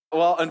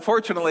Well,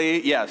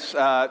 unfortunately, yes.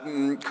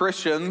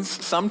 Christians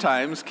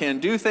sometimes can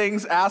do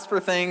things, ask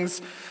for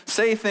things,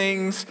 say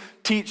things,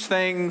 teach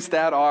things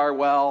that are,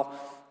 well,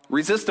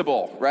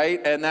 resistible, right?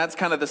 And that's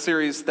kind of the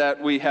series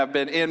that we have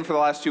been in for the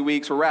last 2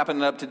 weeks. We're wrapping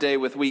it up today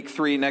with week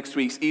 3. Next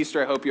week's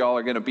Easter. I hope you all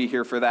are going to be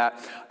here for that.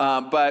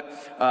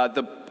 But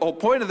the whole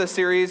point of the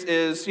series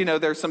is,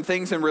 there's some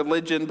things in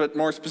religion, but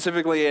more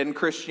specifically in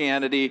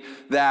Christianity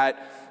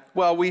that,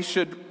 well, we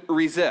should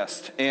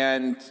resist,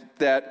 and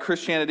that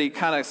Christianity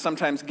kind of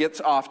sometimes gets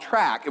off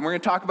track. And we're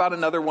going to talk about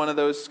another one of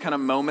those kind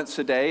of moments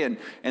today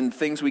and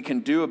things we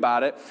can do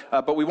about it.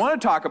 But we want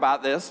to talk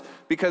about this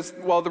because,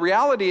 well, the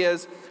reality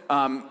is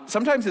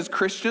sometimes as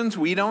Christians,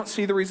 we don't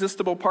see the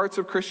resistible parts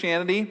of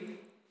Christianity,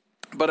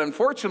 but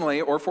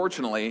unfortunately or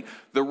fortunately,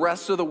 the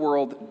rest of the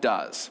world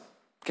does.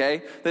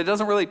 Okay? That it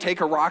doesn't really take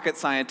a rocket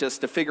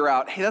scientist to figure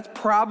out, hey, that's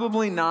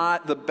probably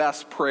not the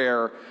best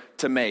prayer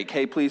to make.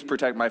 Hey, please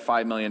protect my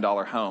 $5 million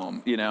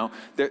home.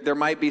 There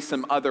might be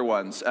some other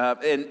ones.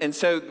 And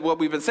so what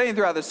we've been saying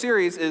throughout the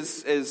series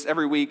is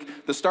every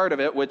week, the start of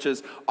it, which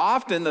is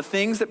often the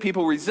things that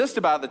people resist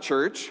about the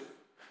church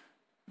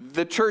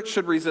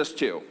should resist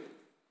too.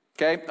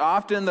 Okay?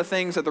 Often the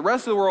things that the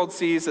rest of the world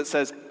sees that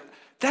says,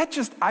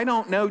 I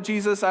don't know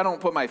Jesus, I don't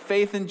put my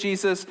faith in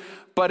Jesus,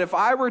 but if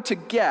I were to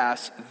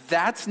guess,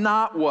 that's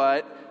not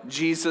what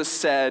Jesus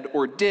said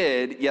or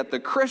did, yet the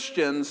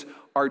Christians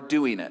are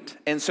doing it.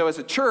 And so as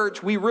a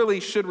church, we really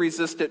should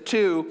resist it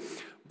too,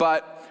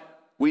 but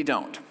we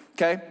don't,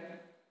 okay?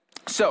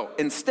 So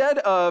instead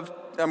of,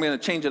 I'm going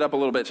to change it up a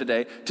little bit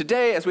today.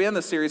 Today, as we end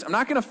the series, I'm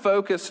not going to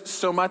focus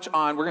so much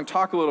on, we're going to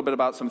talk a little bit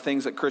about some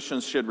things that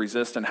Christians should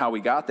resist and how we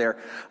got there.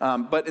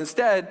 But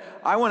instead,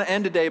 I want to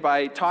end today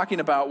by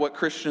talking about what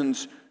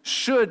Christians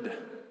should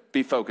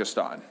be focused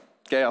on.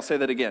 Okay, I'll say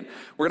that again.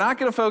 We're not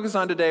going to focus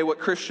on today what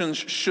Christians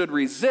should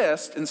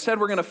resist. Instead,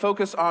 we're going to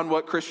focus on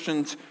what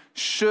Christians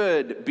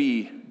should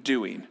be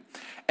doing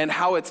and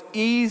how it's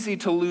easy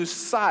to lose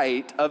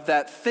sight of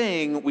that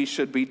thing we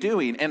should be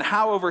doing, and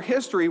how over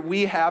history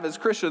we have as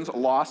Christians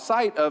lost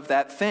sight of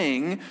that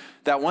thing,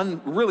 that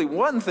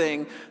one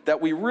thing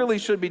that we really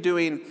should be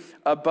doing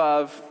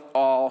above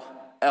all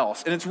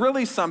else. And it's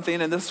really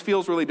something, and this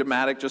feels really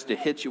dramatic just to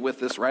hit you with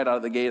this right out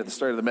of the gate at the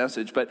start of the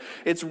message, but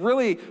it's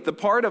really the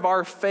part of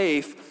our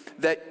faith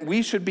that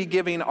we should be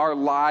giving our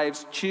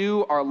lives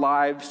to, our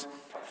lives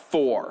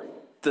for.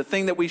 The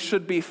thing that we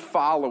should be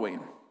following.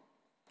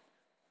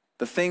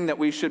 The thing that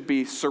we should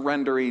be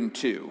surrendering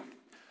to.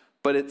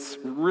 But it's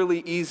really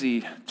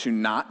easy to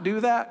not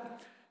do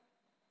that,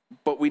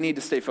 but we need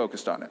to stay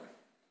focused on it.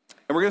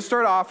 And we're going to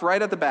start off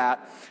right at the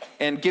bat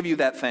and give you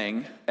that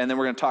thing, and then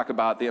we're going to talk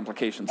about the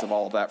implications of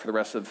all of that for the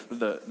rest of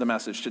the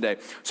message today.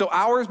 So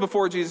hours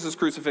before Jesus'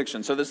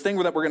 crucifixion, so this thing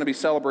that we're going to be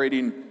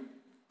celebrating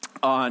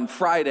on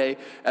Friday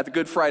at the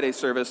Good Friday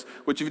service,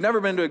 which if you've never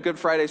been to a Good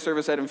Friday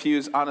service at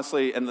Infuse,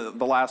 honestly, in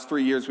the last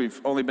 3 years, we've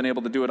only been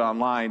able to do it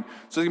online.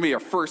 So it's going to be your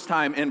first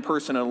time in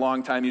person in a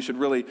long time. You should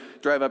really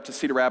drive up to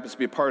Cedar Rapids to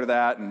be a part of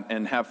that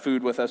and have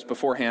food with us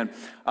beforehand.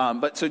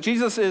 But so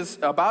Jesus is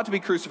about to be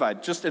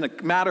crucified, just in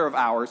a matter of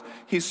hours.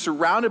 He's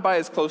surrounded by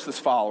his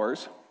closest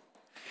followers.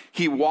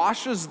 He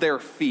washes their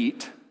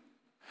feet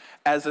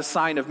as a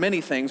sign of many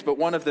things, but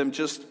one of them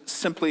just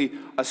simply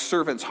a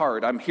servant's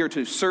heart. I'm here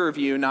to serve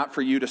you, not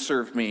for you to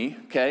serve me,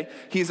 okay?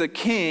 He's a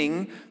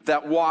king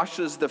that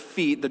washes the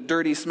feet, the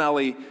dirty,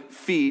 smelly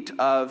feet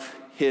of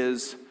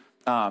his,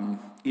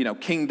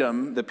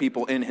 kingdom, the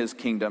people in his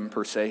kingdom,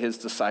 per se, his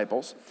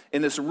disciples,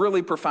 in this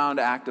really profound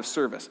act of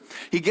service.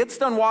 He gets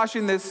done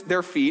washing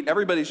their feet.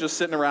 Everybody's just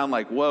sitting around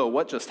like, whoa,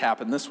 what just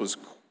happened? This was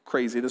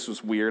crazy. This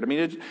was weird. I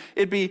mean,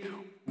 it'd be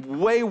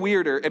way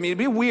weirder. I mean, it'd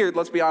be weird,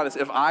 let's be honest.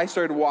 If I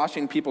started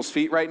washing people's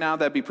feet right now,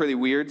 that'd be pretty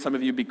weird. Some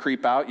of you'd be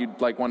creep out. You'd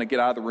want to get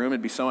out of the room.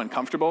 It'd be so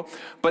uncomfortable.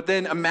 But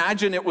then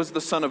imagine it was the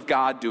Son of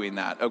God doing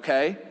that,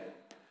 okay?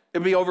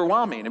 It'd be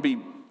overwhelming. It'd be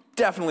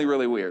definitely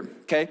really weird,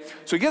 okay?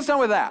 So he gets done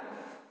with that.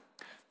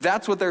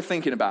 That's what they're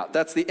thinking about.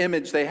 That's the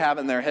image they have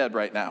in their head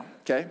right now,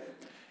 okay?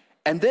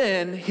 And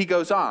then he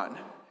goes on,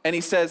 and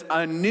he says,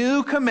 a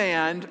new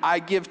command I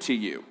give to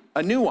you,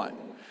 a new one,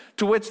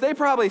 to which they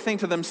probably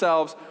think to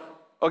themselves,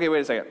 okay,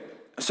 wait a second.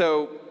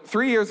 So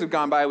 3 years have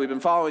gone by, we've been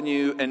following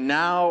you, and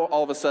now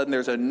all of a sudden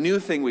there's a new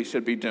thing we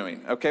should be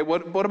doing. Okay,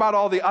 what about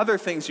all the other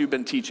things you've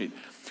been teaching?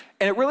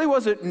 And it really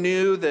wasn't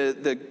new.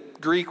 The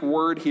Greek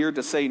word here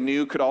to say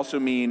new could also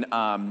mean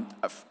kind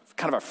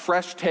of a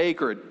fresh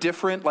take or a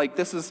different, like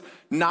this is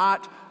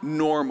not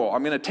normal.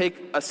 I'm going to take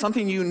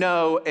something you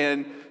know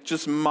and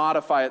just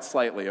modify it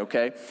slightly,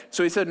 okay?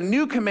 So he said, a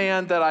new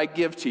command that I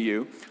give to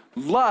you,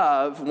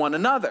 love one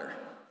another.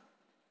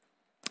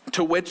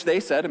 To which they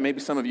said, and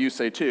maybe some of you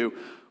say too,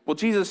 well,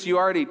 Jesus, you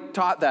already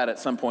taught that at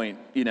some point,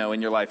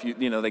 in your life.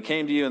 They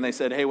came to you and they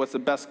said, hey, what's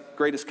the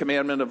greatest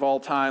commandment of all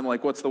time?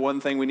 Like, what's the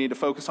one thing we need to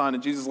focus on?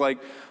 And Jesus is like,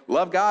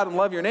 love God and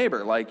love your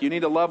neighbor. Like, you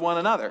need to love one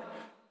another.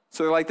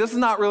 So they're like, this is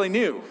not really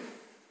new.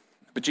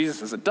 But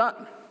Jesus isn't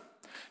done.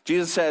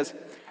 Jesus says,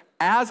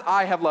 as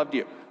I have loved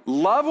you,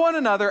 love one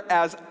another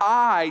as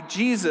I,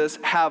 Jesus,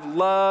 have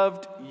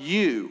loved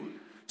you.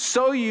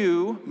 so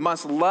you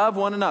must love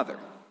one another.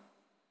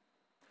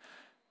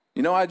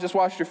 You know, I just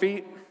washed your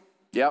feet?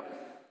 Yep.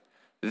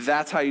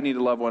 That's how you need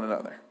to love one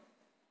another.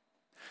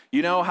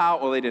 You know how,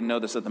 well, they didn't know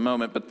this at the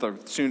moment, but they're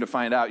soon to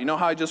find out. You know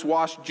how I just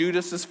washed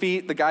Judas's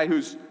feet, the guy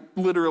who's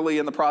literally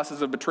in the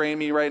process of betraying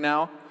me right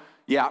now?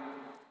 Yeah.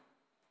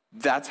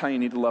 That's how you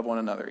need to love one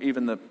another,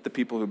 even the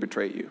people who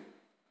betray you.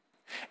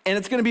 And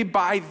it's going to be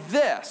by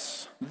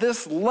this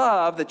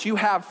love that you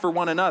have for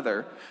one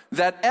another,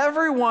 that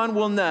everyone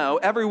will know,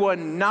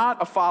 everyone not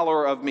a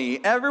follower of me,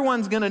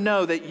 everyone's going to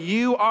know that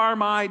you are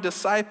my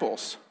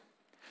disciples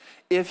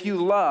if you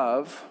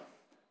love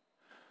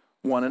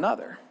one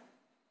another.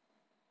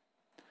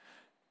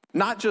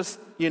 Not just,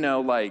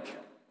 like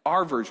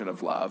our version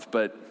of love,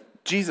 but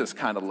Jesus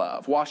kind of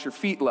love, wash your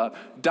feet love,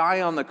 die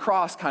on the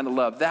cross kind of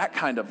love, that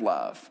kind of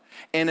love.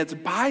 And it's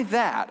by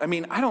that,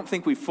 I don't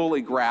think we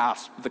fully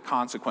grasp the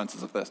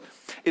consequences of this.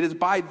 It is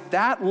by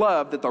that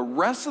love that the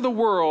rest of the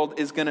world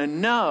is going to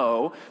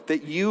know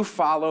that you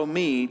follow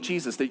me,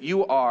 Jesus, that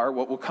you are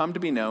what will come to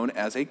be known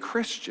as a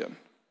Christian.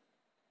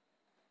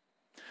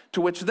 To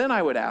which then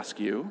I would ask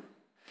you,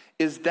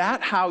 is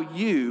that how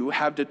you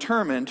have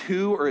determined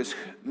who or is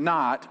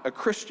not a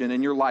Christian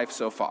in your life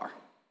so far?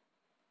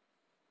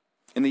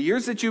 In the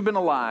years that you've been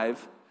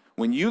alive,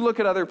 when you look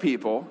at other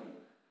people,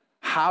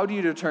 how do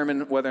you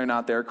determine whether or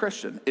not they're a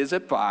Christian? Is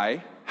it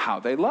by how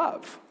they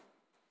love?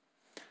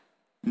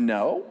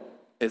 No,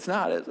 it's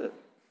not, is it?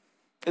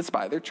 It's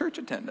by their church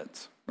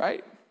attendance,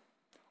 right?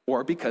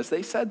 Or because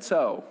they said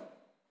so.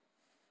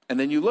 And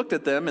then you looked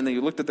at them and then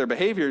you looked at their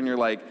behavior and you're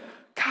like,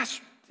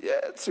 gosh, yeah,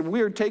 it's a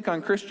weird take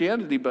on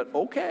Christianity, but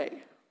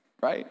okay,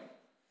 right?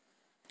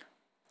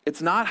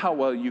 It's not how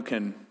well you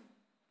can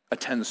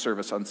attend the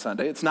service on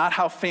Sunday. It's not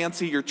how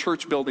fancy your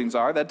church buildings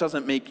are. That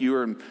doesn't make you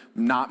or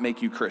not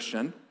make you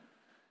Christian.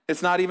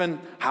 It's not even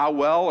how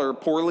well or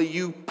poorly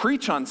you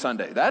preach on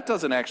Sunday. That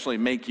doesn't actually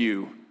make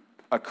you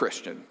a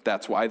Christian.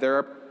 That's why there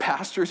are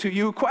pastors who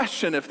you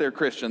question if they're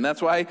Christian.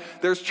 That's why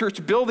there's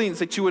church buildings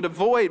that you would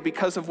avoid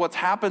because of what's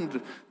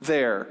happened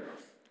there,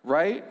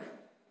 right?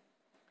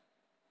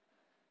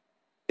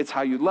 It's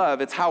how you love.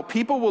 It's how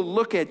people will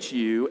look at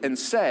you and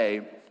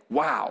say,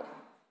 wow,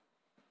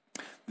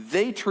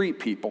 they treat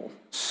people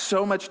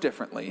so much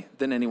differently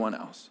than anyone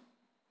else.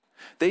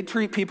 They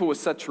treat people with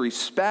such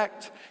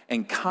respect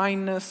and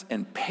kindness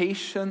and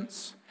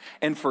patience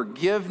and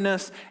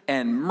forgiveness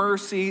and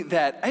mercy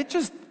that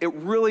it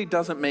really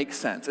doesn't make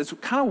sense. It's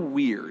kind of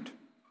weird,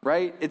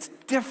 right? It's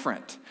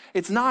different.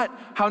 It's not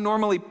how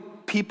normally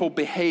people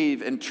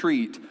behave and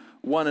treat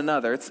one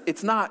another.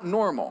 It's not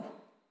normal.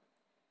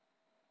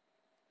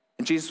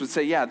 And Jesus would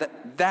say, yeah,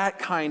 that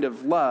kind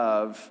of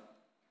love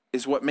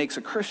is what makes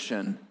a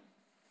Christian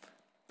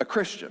a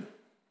Christian.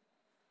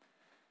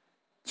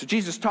 So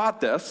Jesus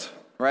taught this,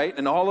 right?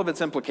 And all of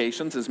its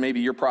implications, as maybe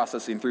you're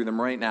processing through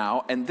them right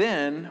now. And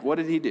then what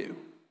did he do?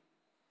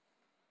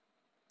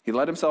 He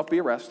let himself be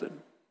arrested.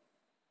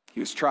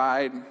 He was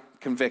tried,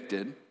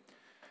 convicted,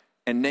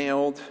 and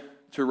nailed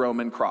to a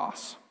Roman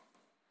cross,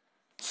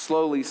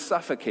 slowly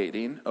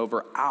suffocating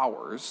over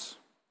hours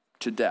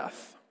to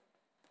death.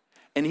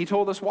 And he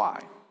told us why.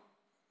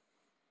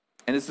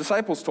 And his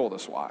disciples told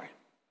us why.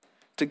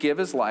 To give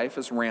his life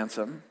as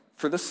ransom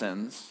for the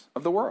sins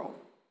of the world.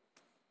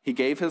 He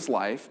gave his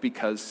life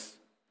because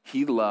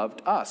he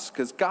loved us,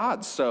 because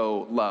God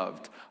so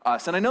loved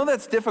us. And I know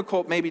that's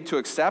difficult maybe to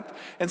accept,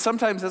 and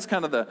sometimes that's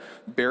kind of the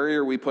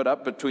barrier we put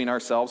up between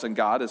ourselves and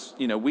God is,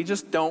 we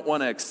just don't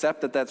want to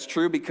accept that that's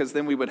true because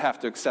then we would have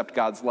to accept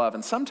God's love.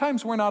 And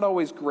sometimes we're not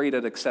always great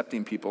at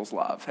accepting people's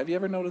love. Have you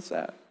ever noticed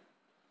that?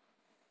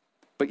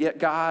 But yet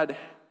God,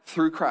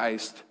 through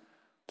Christ,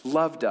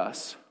 loved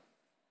us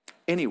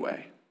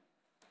anyway.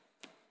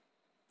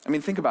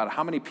 Think about it.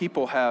 How many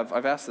people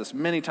I've asked this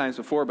many times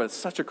before, but it's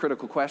such a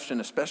critical question,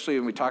 especially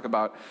when we talk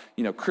about,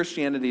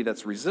 Christianity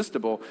that's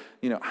resistible.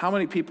 How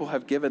many people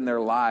have given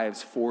their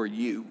lives for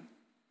you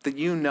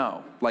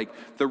that like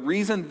the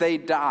reason they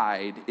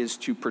died is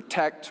to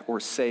protect or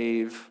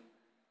save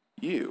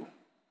you?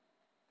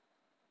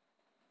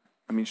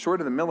 Short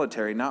of the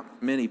military,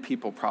 not many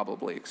people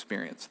probably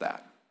experience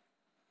that.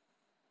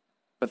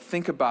 But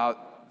think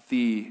about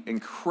the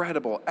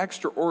incredible,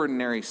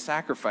 extraordinary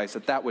sacrifice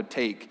that would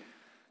take.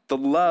 The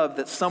love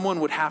that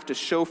someone would have to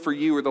show for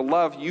you, or the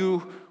love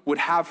you would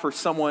have for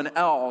someone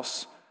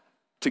else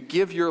to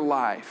give your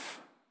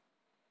life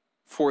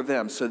for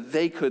them so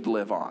they could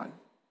live on.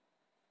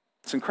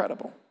 It's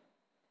incredible.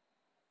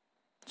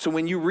 So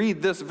when you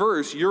read this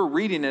verse, you're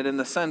reading it in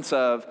the sense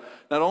of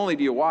not only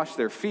do you wash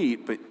their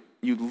feet, but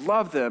you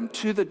love them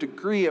to the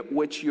degree at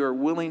which you're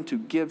willing to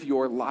give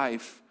your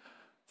life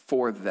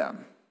for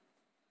them.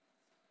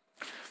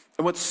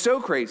 And what's so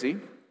crazy,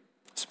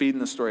 speeding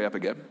the story up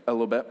again a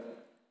little bit.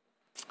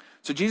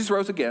 So Jesus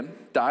rose again,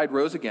 died,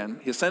 rose again.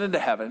 He ascended to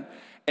heaven.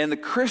 And the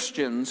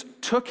Christians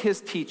took his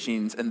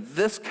teachings and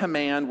this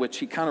command, which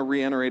he kind of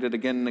reiterated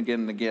again and again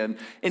and again,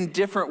 in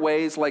different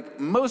ways. Like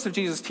most of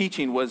Jesus'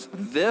 teaching was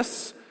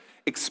this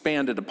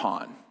expanded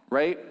upon,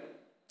 right?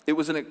 It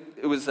was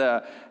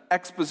a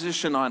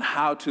exposition on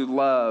how to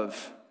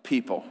love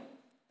people.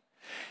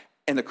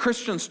 And the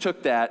Christians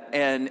took that,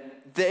 and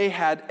they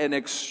had an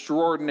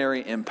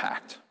extraordinary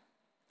impact,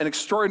 an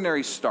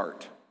extraordinary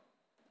start.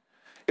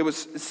 It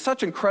was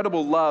such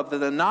incredible love that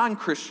the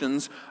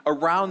non-Christians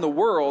around the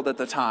world at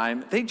the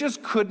time, they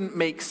just couldn't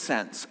make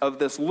sense of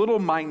this little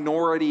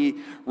minority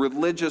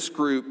religious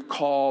group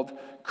called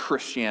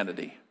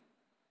Christianity.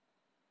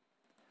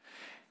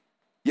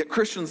 Yet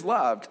Christians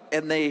loved,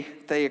 and they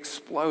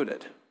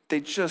exploded. They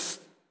just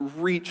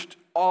reached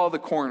all the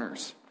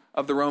corners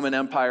of the Roman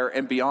Empire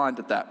and beyond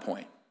at that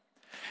point.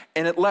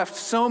 And it left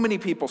so many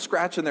people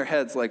scratching their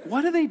heads like,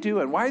 what are they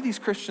doing? Why do these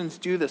Christians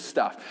do this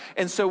stuff?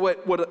 And so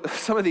what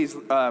some of these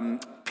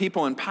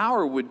people in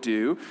power would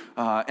do,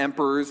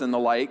 emperors and the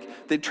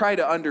like, they'd try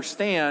to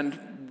understand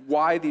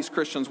why these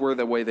Christians were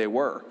the way they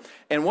were.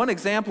 And one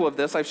example of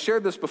this, I've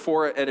shared this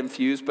before at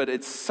Infuse, but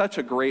it's such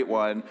a great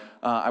one.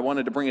 I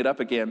wanted to bring it up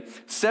again.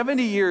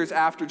 70 years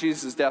after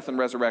Jesus' death and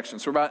resurrection,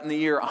 so about in the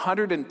year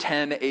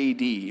 110 AD,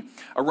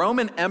 a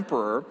Roman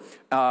emperor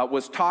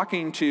was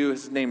talking to,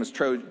 his name was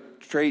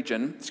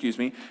Trajan,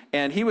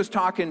 and he was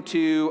talking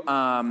to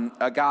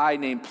a guy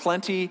named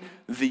Plenty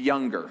the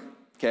Younger,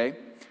 okay?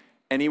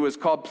 And he was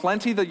called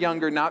Plenty the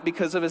Younger not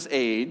because of his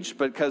age,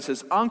 but because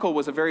his uncle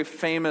was a very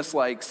famous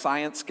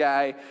science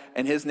guy,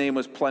 and his name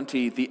was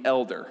Plenty the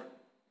Elder,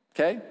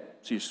 okay?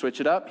 So you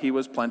switch it up, he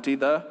was Plenty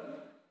the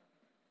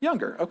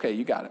Younger. Okay,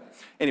 you got it.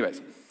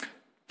 Anyways,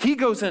 he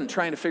goes in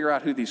trying to figure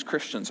out who these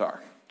Christians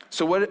are.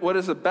 So what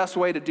is the best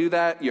way to do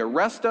that? You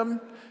arrest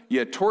them,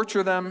 you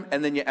torture them,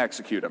 and then you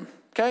execute them.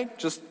 Okay,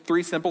 just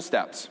 3 simple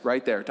steps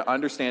right there to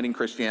understanding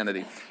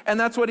Christianity. And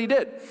that's what he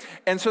did.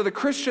 And so the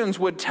Christians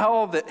would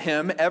tell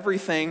him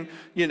everything,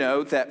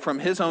 that from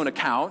his own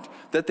account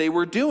that they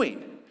were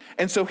doing.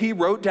 And so he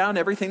wrote down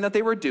everything that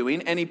they were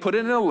doing, and he put it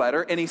in a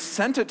letter, and he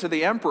sent it to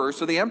the emperor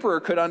so the emperor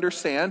could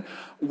understand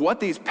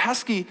what these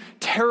pesky,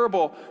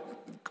 terrible,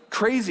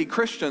 crazy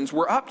Christians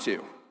were up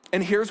to.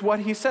 And here's what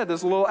he said.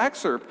 There's a little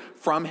excerpt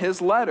from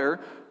his letter,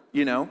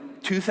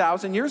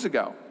 2,000 years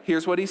ago.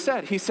 Here's what he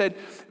said. He said,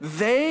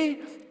 they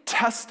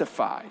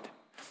testified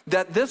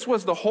that this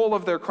was the whole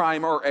of their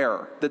crime or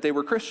error, that they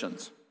were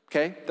Christians.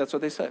 Okay? That's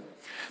what they said.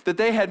 That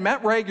they had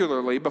met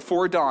regularly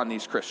before dawn,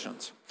 these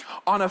Christians,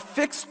 on a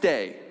fixed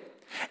day,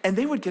 and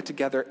they would get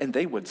together and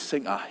they would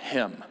sing a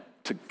hymn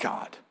to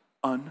God.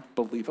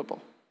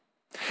 Unbelievable.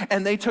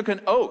 And they took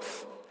an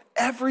oath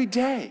every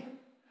day.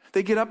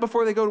 They get up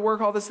before they go to work,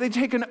 all this. They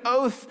take an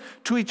oath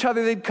to each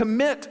other. They'd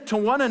commit to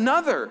one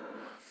another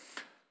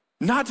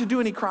not to do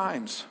any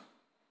crimes,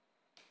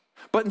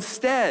 but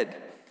instead,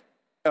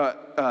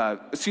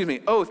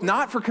 oath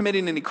not for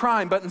committing any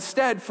crime, but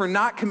instead for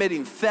not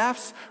committing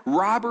thefts,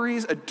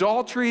 robberies,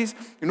 adulteries,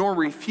 nor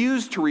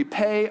refuse to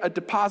repay a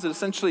deposit.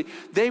 Essentially,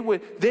 they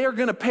are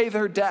going to pay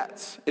their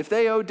debts. If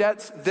they owe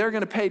debts, they're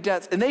going to pay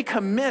debts. And they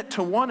commit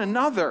to one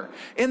another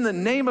in the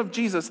name of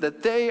Jesus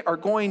that they are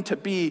going to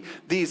be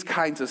these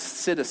kinds of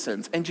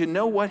citizens. And you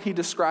know what he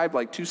described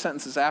 2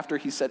 sentences after?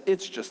 He said,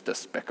 it's just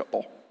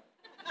despicable.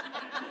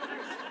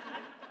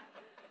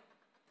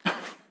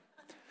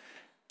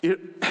 You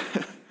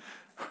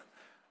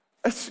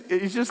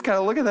just kind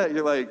of look at that,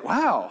 you're like,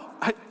 wow,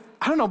 I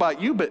don't know about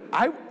you, but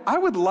I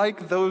would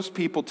like those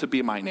people to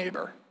be my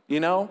neighbor,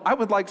 I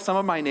would like some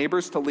of my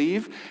neighbors to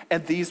leave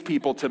and these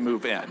people to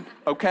move in,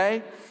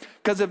 okay?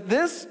 Because if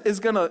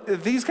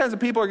these kinds of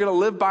people are going to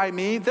live by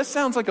me, this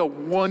sounds like a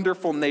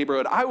wonderful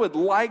neighborhood. I would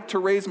like to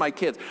raise my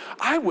kids.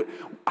 I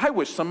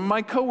wish some of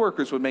my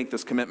coworkers would make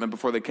this commitment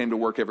before they came to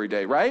work every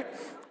day, right?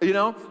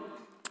 You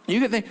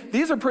could think,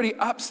 these are pretty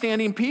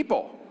upstanding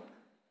people.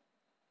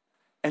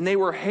 And they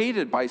were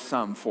hated by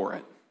some for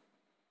it,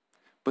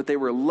 but they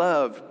were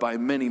loved by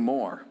many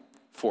more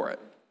for it.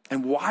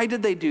 And why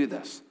did they do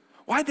this?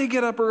 Why did they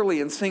get up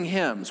early and sing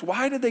hymns?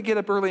 Why did they get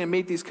up early and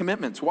make these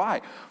commitments?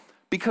 Why?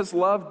 Because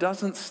love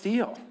doesn't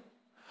steal.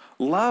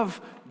 Love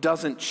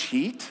doesn't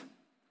cheat.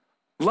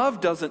 Love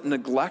doesn't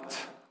neglect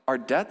our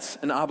debts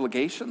and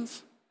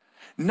obligations.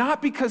 Not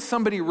because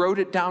somebody wrote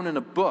it down in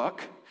a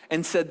book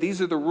and said,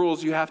 these are the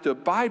rules you have to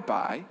abide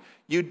by.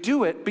 You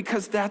do it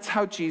because that's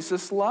how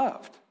Jesus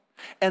loved.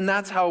 And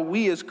that's how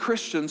we as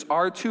Christians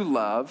are to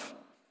love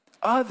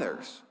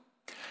others.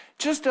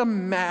 Just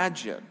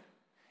imagine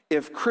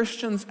if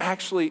Christians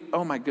actually,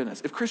 oh my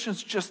goodness, if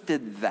Christians just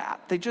did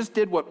that. They just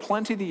did what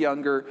Plenty the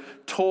Younger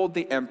told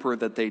the emperor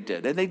that they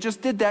did. And they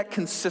just did that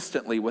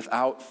consistently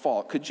without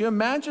fault. Could you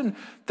imagine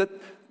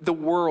the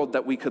world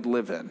that we could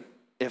live in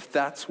if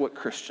that's what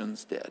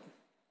Christians did?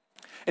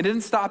 It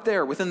didn't stop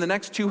there. Within the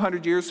next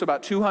 200 years, so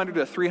about 200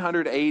 to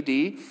 300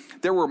 AD,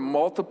 there were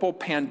multiple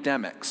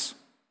pandemics.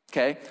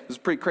 Okay, this is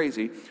pretty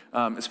crazy,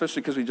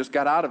 especially because we just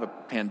got out of a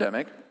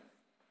pandemic.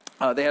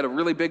 They had a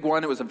really big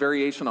one. It was a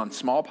variation on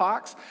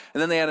smallpox.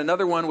 And then they had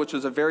another one, which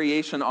was a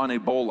variation on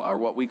Ebola, or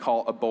what we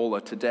call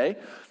Ebola today.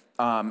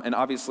 And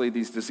obviously,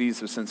 these diseases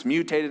have since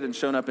mutated and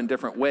shown up in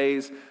different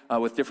ways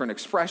with different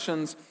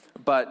expressions.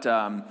 But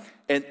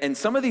and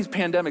some of these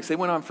pandemics, they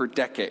went on for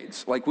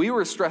decades. We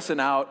were stressing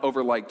out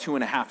over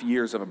 2.5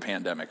 years of a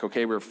pandemic,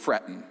 okay? We were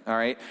fretting, all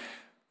right?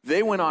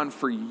 They went on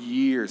for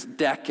years,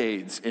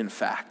 decades, in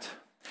fact.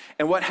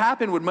 And what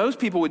happened would most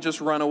people would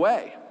just run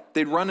away.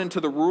 They'd run into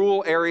the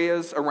rural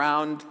areas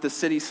around the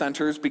city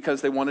centers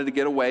because they wanted to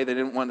get away. They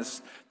didn't want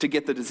us to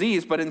get the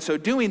disease. But in so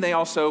doing, they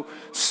also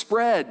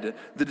spread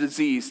the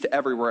disease to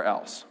everywhere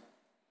else.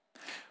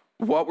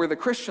 What were the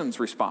Christians'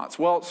 response?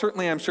 Well,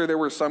 certainly I'm sure there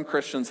were some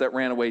Christians that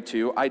ran away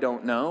too. I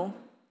don't know.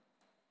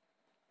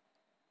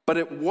 But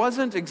it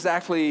wasn't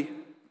exactly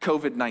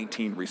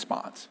COVID-19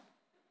 response.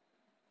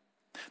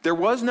 There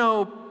was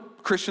no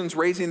Christians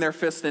raising their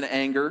fist in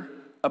anger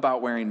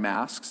about wearing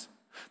masks.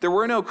 There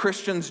were no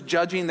Christians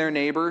judging their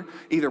neighbor,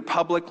 either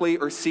publicly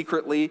or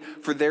secretly,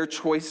 for their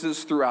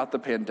choices throughout the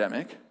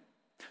pandemic.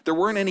 There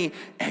weren't any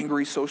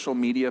angry social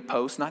media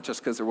posts, not just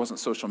because there wasn't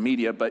social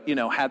media, but,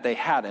 had they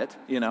had it,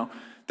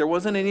 there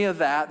wasn't any of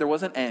that. There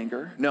wasn't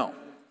anger. No.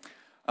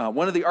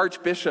 One of the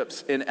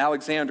archbishops in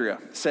Alexandria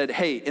said,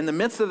 hey, in the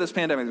midst of this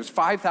pandemic, there's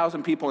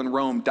 5,000 people in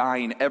Rome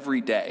dying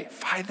every day.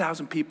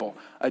 5,000 people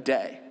a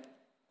day.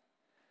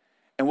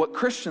 And what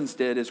Christians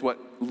did is what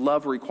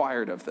love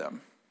required of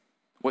them.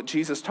 What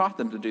Jesus taught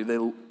them to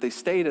do. They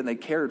stayed and they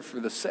cared for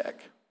the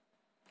sick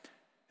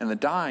and the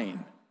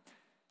dying,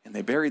 and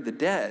they buried the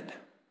dead.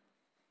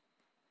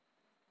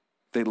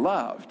 They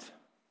loved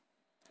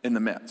in the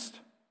midst.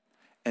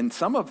 And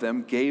some of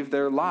them gave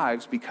their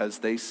lives because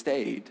they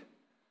stayed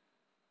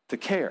to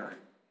care,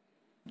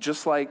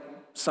 just like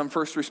some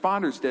first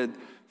responders did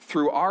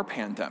through our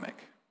pandemic.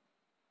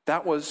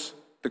 That was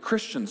the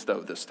Christians,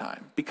 though, this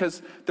time,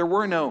 because there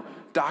were no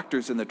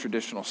doctors in the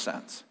traditional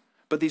sense.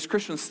 But these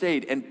Christians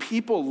stayed, and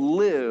people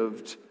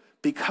lived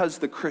because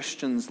the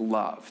Christians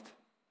loved.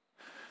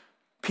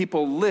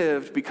 People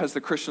lived because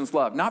the Christians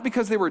loved. Not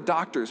because they were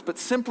doctors, but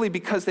simply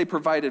because they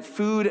provided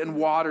food and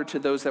water to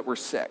those that were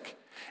sick.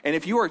 And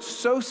if you are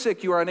so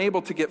sick you are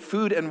unable to get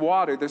food and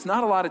water, there's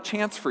not a lot of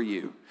chance for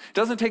you. It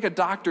doesn't take a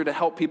doctor to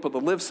help people to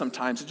live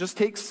sometimes. It just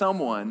takes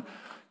someone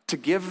to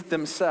give of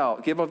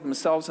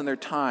themselves and their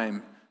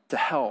time to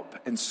help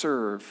and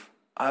serve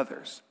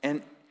others.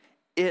 And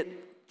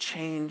it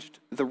changed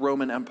the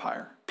Roman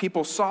Empire.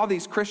 People saw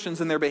these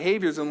Christians and their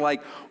behaviors and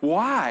like,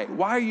 why?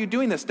 Why are you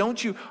doing this?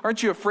 Aren't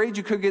you afraid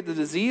you could get the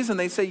disease? And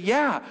they say,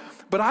 yeah,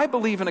 but I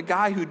believe in a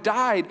guy who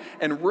died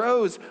and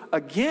rose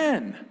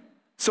again.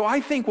 So I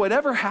think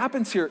whatever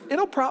happens here,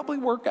 it'll probably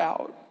work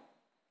out.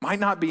 Might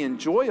not be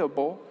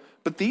enjoyable,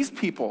 but these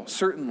people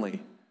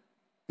certainly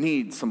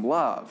need some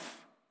love,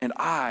 and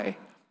I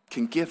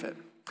can give it.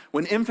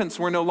 When infants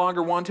were no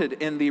longer wanted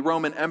in the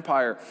Roman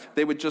Empire,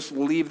 they would just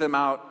leave them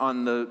out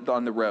on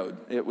the road.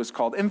 It was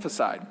called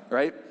infanticide,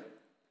 right?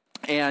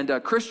 And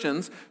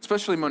Christians,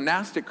 especially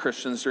monastic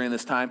Christians during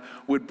this time,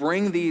 would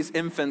bring these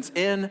infants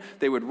in,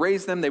 they would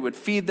raise them, they would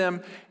feed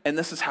them, and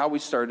this is how we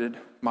started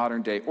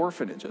modern-day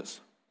orphanages.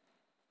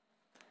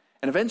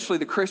 And eventually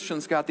the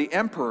Christians got the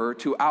emperor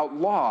to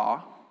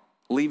outlaw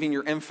leaving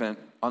your infant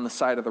on the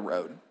side of the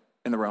road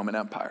in the Roman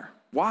Empire.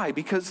 Why?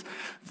 Because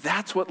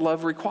that's what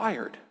love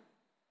required.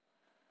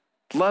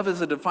 Love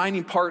is a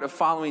defining part of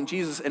following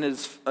Jesus and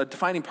is a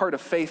defining part of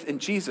faith in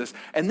Jesus.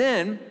 And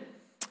then,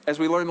 as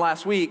we learned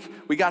last week,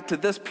 we got to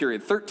this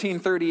period,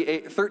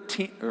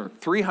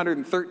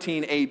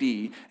 313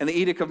 AD, and the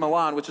Edict of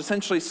Milan, which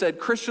essentially said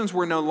Christians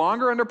were no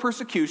longer under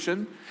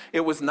persecution.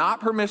 It was not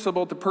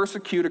permissible to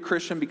persecute a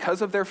Christian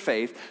because of their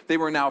faith. They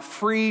were now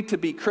free to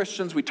be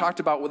Christians. We talked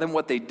about with them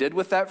what they did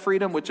with that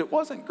freedom, which it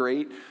wasn't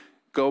great.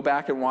 Go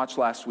back and watch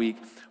last week.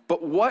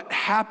 But what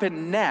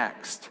happened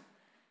next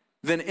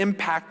then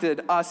impacted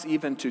us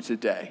even to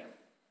today.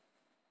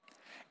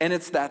 And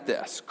it's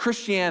this.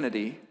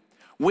 Christianity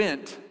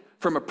went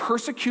from a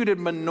persecuted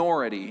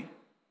minority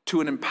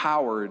to an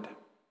empowered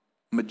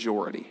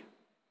majority.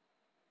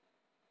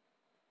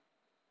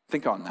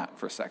 Think on that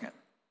for a second.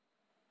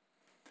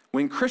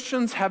 When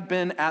Christians have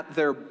been at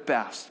their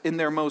best, in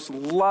their most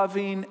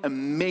loving,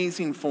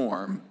 amazing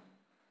form,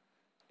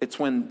 it's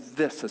when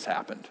this has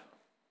happened.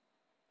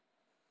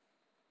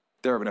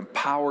 They're an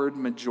empowered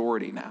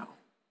majority now.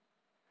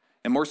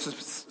 And more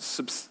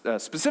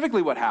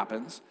specifically what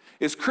happens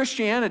is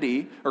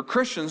Christianity, or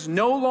Christians,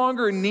 no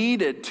longer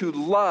needed to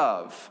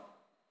love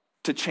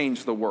to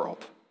change the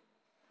world.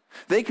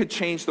 They could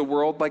change the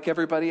world like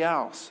everybody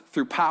else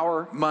through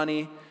power,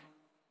 money,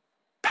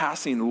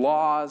 passing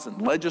laws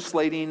and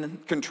legislating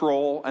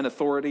control and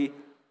authority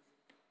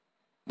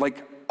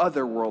like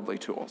other worldly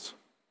tools.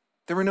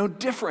 They were no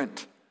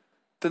different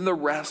than the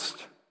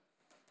rest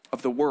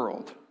of the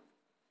world.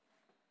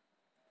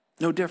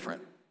 No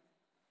different.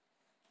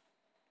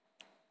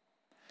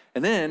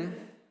 And then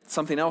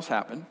something else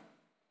happened,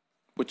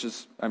 which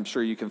is, I'm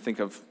sure you can think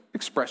of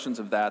expressions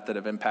of that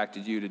have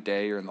impacted you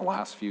today or in the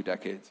last few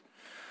decades.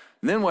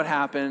 And then what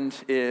happened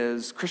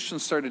is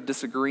Christians started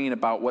disagreeing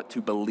about what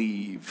to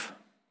believe.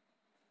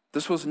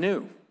 This was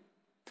new.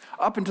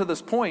 Up until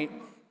this point,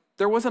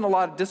 there wasn't a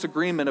lot of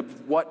disagreement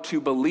of what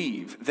to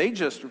believe. They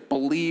just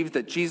believed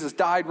that Jesus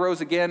died, rose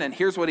again, and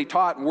here's what he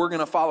taught, and we're going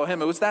to follow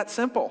him. It was that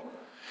simple.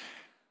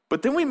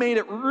 But then we made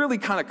it really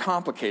kind of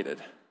complicated.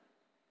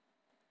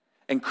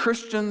 And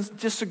Christians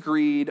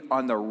disagreed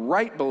on the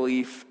right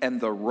belief and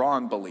the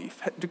wrong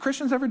belief. Do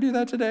Christians ever do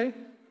that today?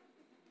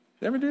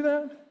 They ever do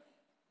that?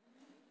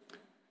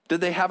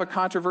 Did they have a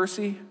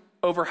controversy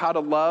over how to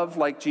love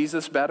like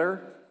Jesus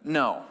better?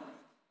 No.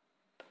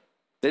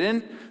 They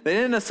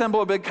didn't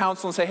assemble a big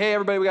council and say, hey,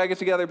 everybody, we got to get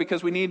together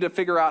because we need to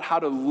figure out how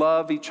to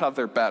love each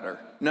other better.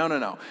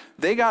 No.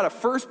 They got a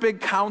first big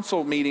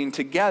council meeting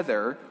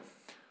together.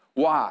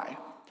 Why?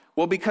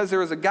 Well, because there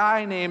was a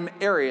guy named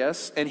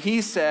Arius, and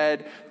he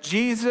said,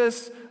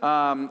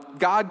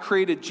 God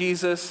created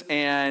Jesus,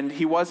 and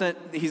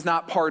he's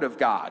not part of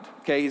God,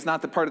 okay? He's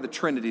not the part of the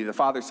Trinity, the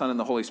Father, Son, and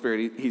the Holy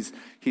Spirit.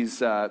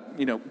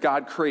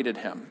 God created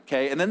him,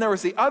 okay? And then there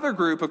was the other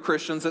group of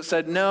Christians that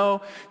said,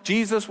 no,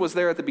 Jesus was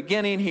there at the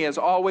beginning. He is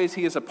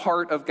a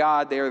part of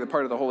God. They are the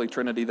part of the Holy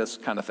Trinity, this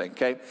kind of thing,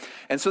 okay?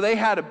 And so they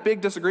had a big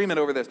disagreement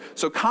over this.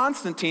 So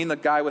Constantine, the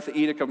guy with the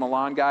Edict of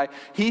Milan guy,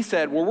 he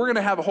said, well, we're going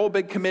to have a whole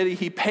big committee.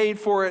 He paid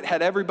for it,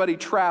 had everybody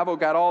travel,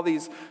 got all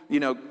these,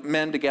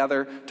 men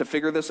together to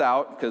figure this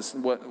out, because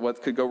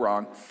what could go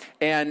wrong.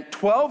 And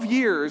 12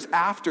 years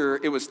after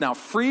it was now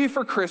free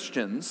for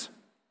Christians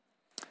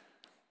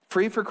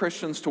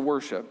to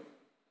worship,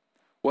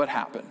 what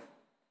happened?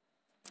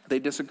 They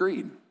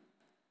disagreed.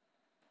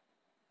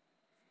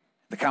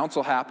 The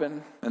council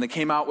happened, and they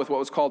came out with what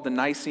was called the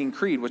Nicene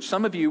Creed, which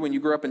some of you, when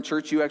you grew up in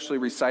church, you actually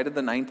recited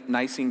the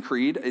Nicene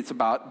Creed. It's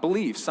about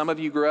belief. Some of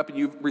you grew up and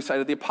you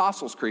recited the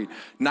Apostles' Creed.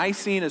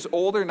 Nicene is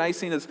older.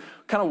 Nicene is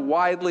kind of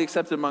widely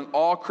accepted among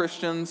all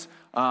Christians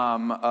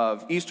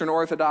of Eastern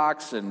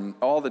Orthodox and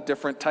all the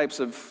different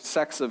types of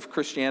sects of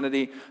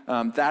Christianity.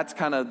 That's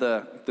kind of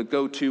the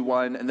go-to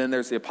one. And then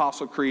there's the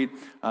Apostle Creed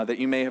that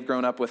you may have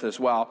grown up with as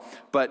well.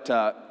 But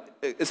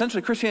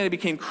essentially, Christianity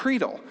became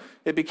creedal.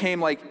 It became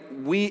like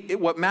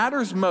what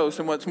matters most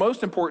and what's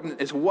most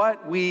important is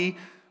what we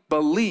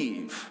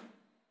believe,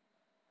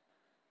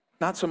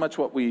 not so much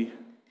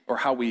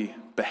how we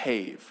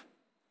behave.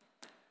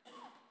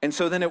 And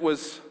so then it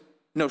was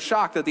no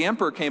shock that the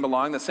emperor came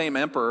along, the same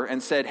emperor,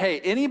 and said, hey,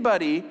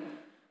 anybody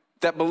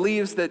that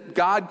believes that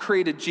God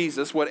created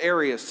Jesus, what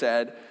Arius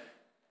said,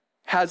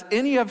 has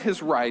any of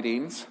his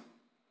writings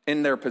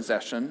in their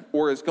possession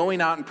or is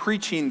going out and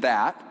preaching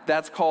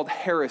that's called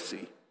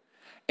heresy,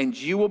 and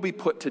you will be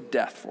put to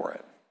death for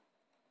it.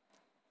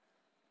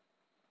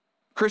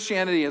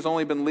 Christianity has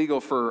only been legal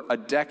for a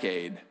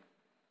decade,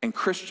 and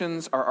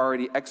Christians are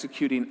already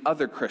executing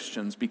other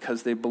Christians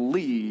because they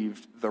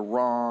believed the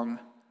wrong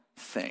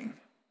thing.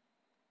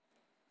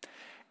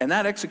 And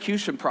that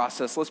execution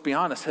process, let's be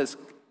honest, has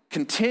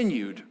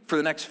continued for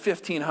the next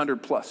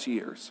 1,500 plus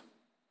years.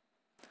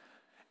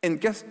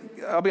 And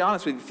I'll be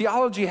honest with you,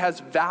 theology has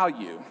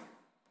value.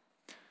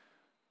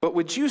 But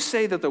would you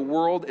say that the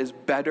world is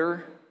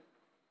better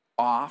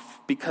off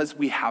because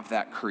we have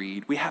that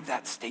creed? We have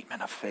that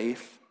statement of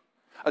faith.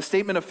 A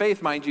statement of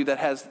faith, mind you, that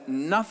has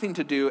nothing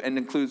to do and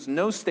includes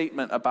no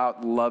statement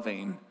about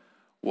loving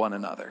one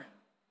another.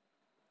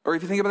 Or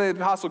if you think about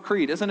the Apostle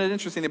Creed, isn't it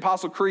interesting? The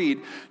Apostle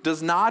Creed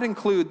does not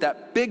include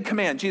that big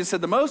command. Jesus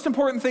said the most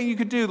important thing you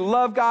could do,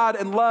 love God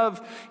and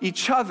love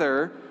each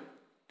other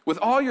with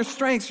all your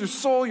strengths, your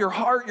soul, your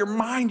heart, your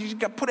mind. You just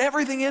got to put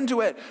everything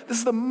into it. This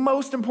is the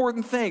most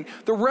important thing.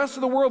 The rest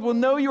of the world will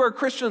know you are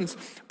Christians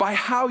by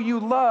how you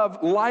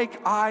love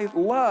like I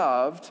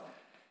loved.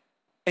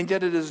 And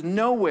yet it is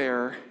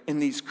nowhere in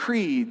these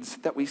creeds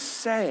that we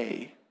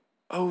say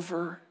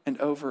over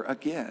and over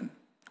again.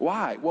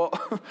 Why? Well,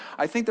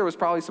 I think there was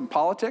probably some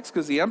politics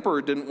because the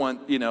emperor didn't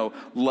want,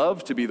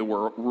 love to be the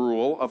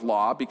rule of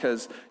law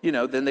because,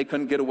 then they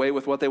couldn't get away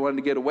with what they wanted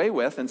to get away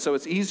with. And so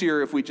it's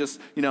easier if we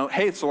just,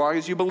 hey, so long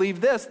as you believe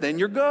this, then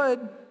you're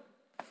good.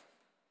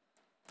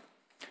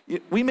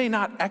 We may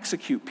not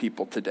execute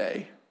people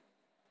today,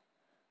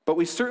 but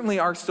we certainly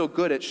are still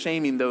good at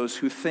shaming those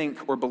who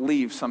think or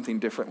believe something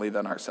differently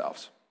than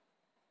ourselves.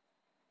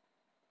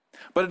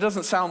 But it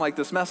doesn't sound like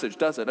this message,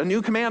 does it? A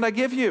new command I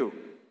give you.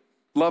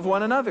 Love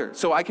one another.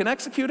 So I can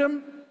execute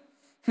them?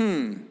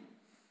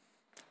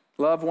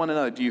 Love one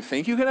another. Do you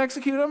think you can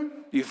execute them?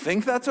 Do you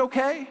think that's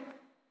okay?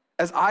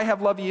 As I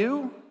have loved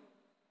you?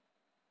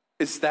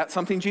 Is that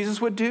something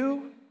Jesus would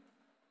do?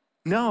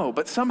 No,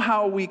 but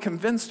somehow we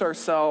convinced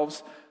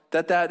ourselves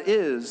that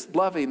is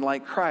loving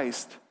like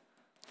Christ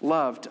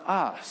loved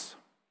us.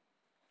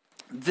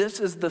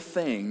 This is the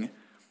thing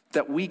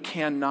that we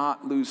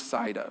cannot lose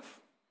sight of.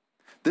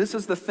 This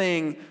is the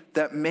thing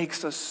that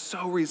makes us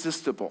so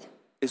resistible.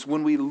 Is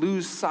when we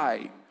lose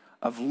sight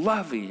of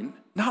loving,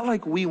 not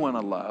like we want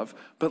to love,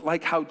 but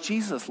like how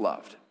Jesus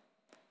loved.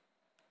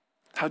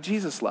 How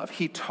Jesus loved.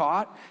 He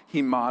taught,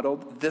 he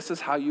modeled, this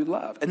is how you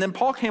love. And then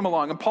Paul came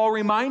along and Paul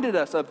reminded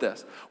us of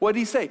this. What did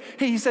he say?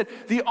 Hey, he said,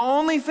 the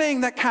only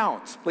thing that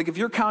counts, like if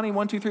you're counting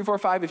 1, 2, 3, 4,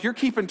 5, if you're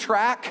keeping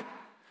track,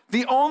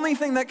 the only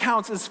thing that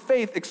counts is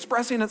faith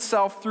expressing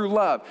itself through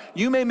love.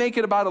 You may make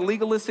it about a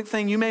legalistic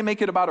thing. You may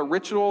make it about a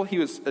ritual. He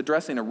was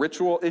addressing a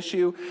ritual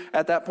issue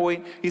at that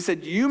point. He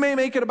said, you may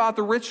make it about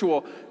the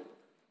ritual.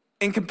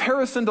 In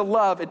comparison to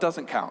love, it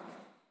doesn't count.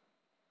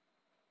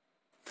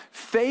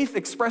 Faith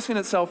expressing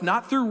itself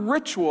not through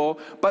ritual,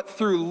 but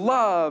through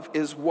love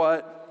is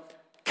what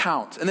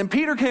counts. And then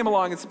Peter came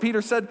along, and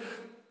Peter said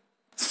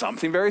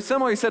something very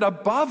similar. He said,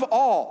 above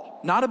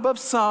all, not above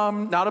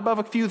some, not above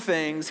a few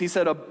things. He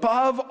said,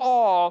 above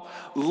all,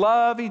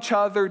 love each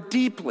other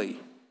deeply.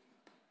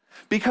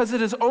 Because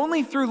it is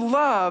only through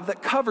love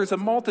that covers a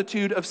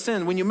multitude of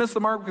sin. When you miss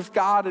the mark with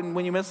God and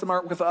when you miss the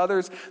mark with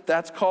others,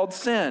 that's called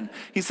sin.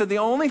 He said the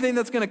only thing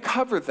that's going to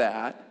cover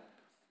that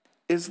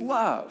is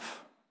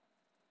love.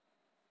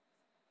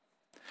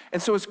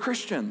 And so as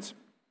Christians,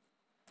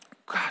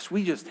 gosh,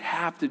 we just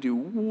have to do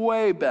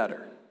way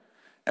better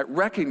at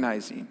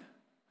recognizing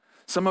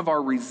some of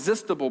our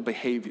resistible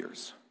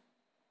behaviors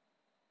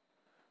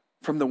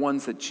from the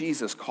ones that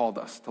Jesus called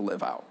us to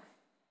live out.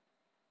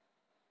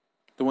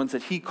 The ones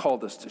that he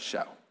called us to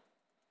show.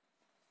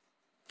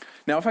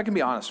 Now, if I can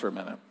be honest for a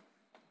minute.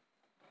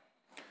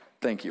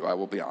 Thank you, I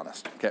will be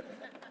honest. Okay.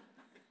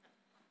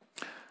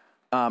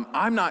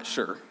 I'm not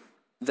sure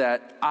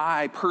that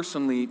I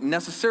personally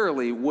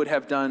necessarily would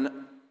have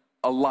done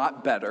a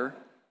lot better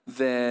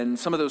than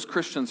some of those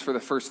Christians for the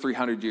first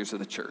 300 years of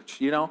the church.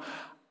 You know,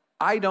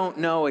 I don't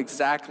know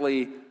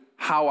exactly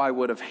how I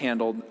would have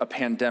handled a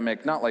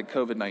pandemic, not like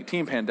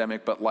COVID-19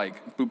 pandemic, but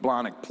like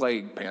bubonic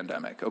plague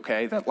pandemic,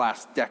 okay, that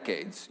lasts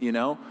decades, you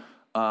know?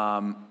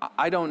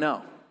 I don't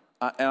know.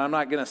 And I'm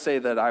not going to say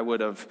that I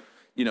would have,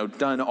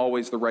 done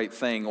always the right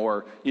thing,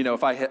 or,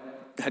 if I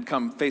had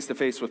come face to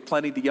face with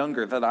plenty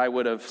younger, that I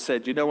would have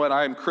said, you know what,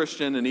 I'm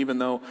Christian, and even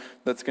though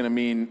that's going to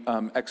mean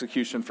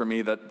execution for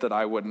me, that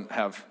I wouldn't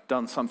have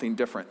done something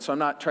different. So I'm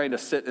not trying to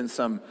sit in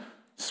some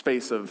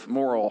space of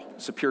moral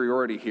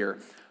superiority here.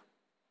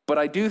 But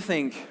I do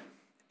think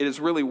it is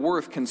really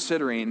worth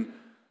considering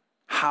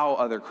how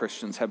other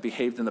Christians have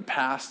behaved in the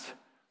past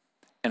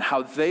and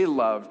how they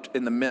loved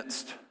in the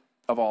midst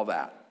of all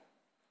that.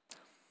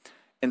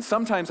 And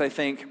sometimes I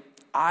think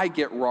I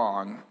get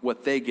wrong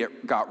what they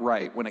got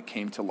right when it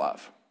came to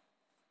love.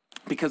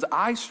 Because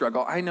I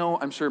struggle,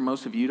 I'm sure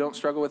most of you don't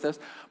struggle with this,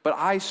 but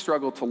I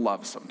struggle to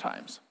love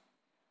sometimes.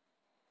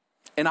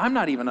 And I'm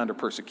not even under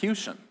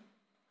persecution.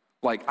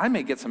 Like, I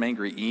may get some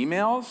angry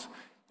emails.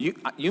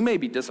 You may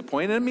be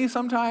disappointed in me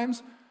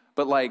sometimes,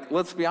 but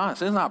let's be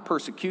honest, it's not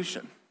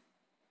persecution.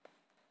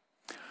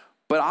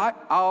 But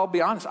I'll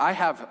be honest, I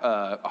have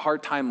a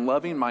hard time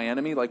loving my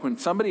enemy. Like when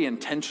somebody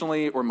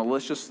intentionally or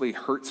maliciously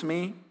hurts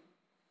me,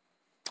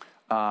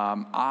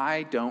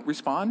 I don't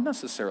respond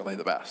necessarily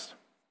the best,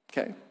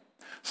 okay?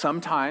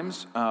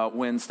 Sometimes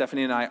when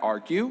Stephanie and I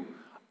argue,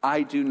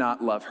 I do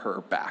not love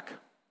her back.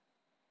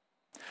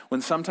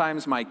 When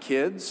sometimes my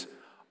kids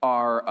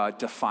are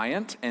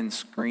defiant and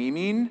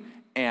screaming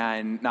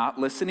and not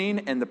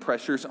listening, and the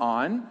pressure's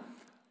on,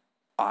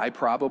 I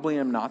probably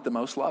am not the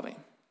most loving.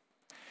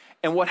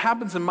 And what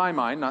happens in my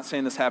mind, not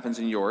saying this happens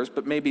in yours,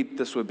 but maybe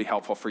this would be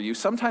helpful for you.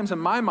 Sometimes in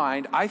my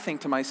mind, I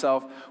think to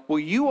myself, well,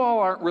 you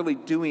all aren't really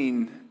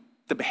doing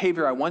the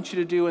behavior I want you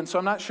to do, and so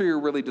I'm not sure you're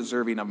really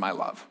deserving of my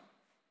love.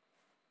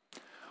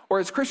 Or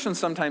as Christians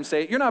sometimes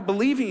say, you're not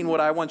believing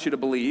what I want you to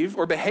believe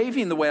or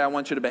behaving the way I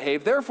want you to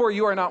behave, therefore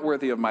you are not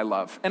worthy of my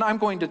love, and I'm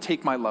going to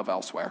take my love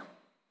elsewhere.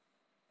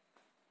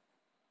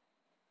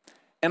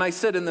 And I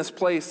sit in this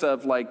place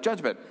of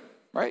judgment,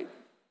 right?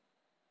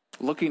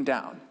 Looking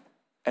down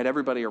at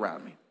everybody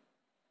around me.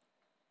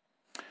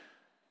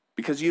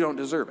 Because you don't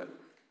deserve it.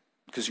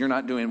 Because you're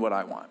not doing what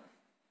I want.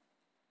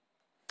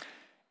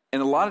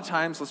 And a lot of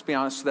times, let's be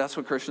honest, that's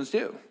what Christians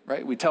do,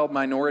 right? We tell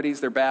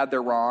minorities they're bad,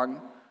 they're wrong.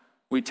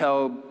 We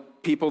tell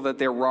people that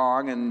they're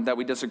wrong and that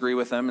we disagree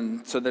with them,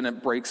 and so then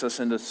it breaks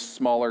us into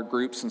smaller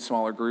groups,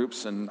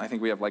 and I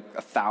think we have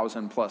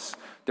 1,000 plus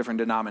different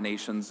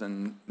denominations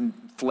and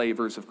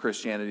flavors of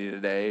Christianity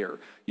today, or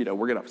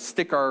we're going to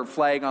stick our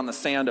flag on the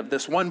sand of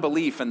this one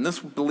belief, and this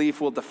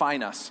belief will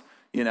define us,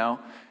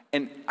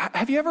 And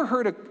have you ever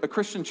heard a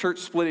Christian church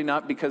splitting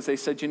up because they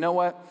said, you know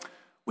what,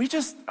 we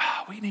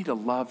need to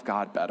love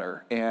God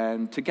better,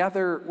 and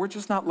together we're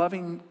just not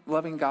loving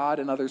God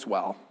and others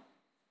well?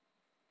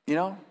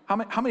 How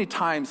many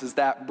times has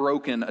that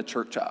broken a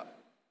church up?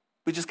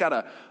 We just got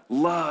to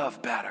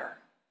love better.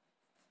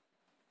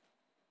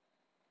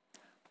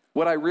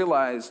 What I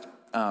realized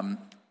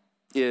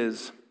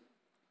is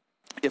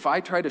if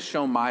I try to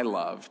show my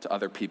love to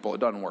other people, it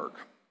doesn't work.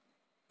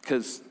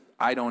 Because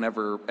I don't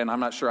ever, and I'm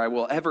not sure I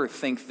will ever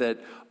think that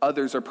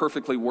others are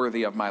perfectly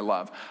worthy of my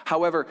love.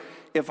 However,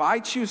 if I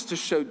choose to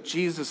show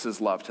Jesus'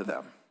 love to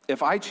them,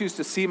 if I choose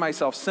to see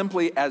myself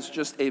simply as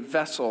just a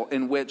vessel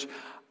in which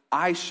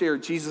I share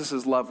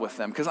Jesus' love with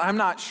them, because I'm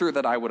not sure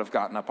that I would have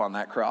gotten up on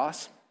that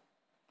cross.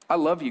 I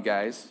love you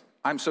guys.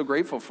 I'm so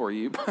grateful for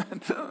you,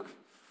 but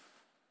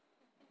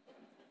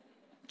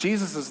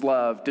Jesus'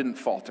 love didn't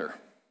falter.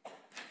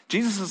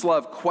 Jesus'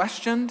 love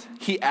questioned.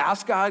 He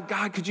asked God,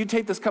 could you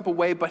take this cup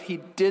away? But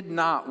he did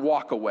not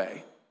walk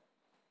away.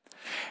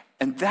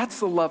 And that's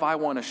the love I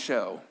want to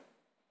show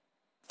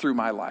through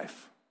my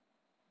life.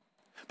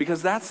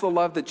 Because that's the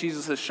love that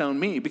Jesus has shown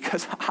me,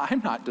 because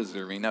I'm not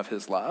deserving of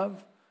his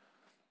love.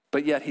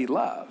 But yet he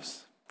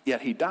loves,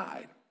 yet he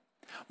died.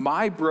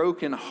 My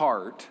broken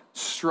heart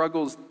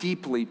struggles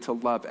deeply to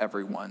love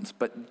everyone's,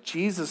 but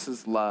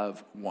Jesus'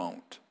 love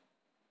won't.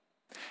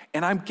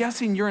 And I'm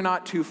guessing you're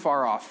not too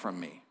far off from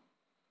me.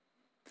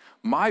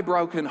 My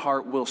broken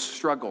heart will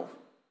struggle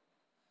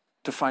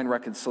to find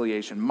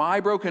reconciliation. My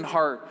broken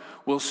heart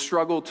will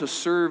struggle to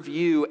serve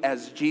you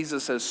as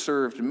Jesus has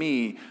served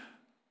me.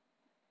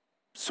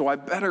 So I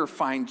better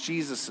find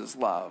Jesus'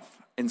 love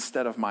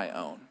instead of my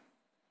own.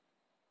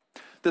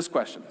 This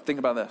question, think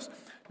about this.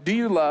 Do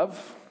you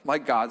love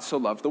like God so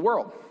loved the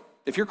world?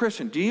 If you're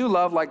Christian, do you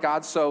love like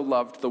God so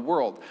loved the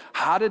world?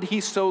 How did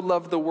he so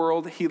love the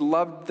world? He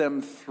loved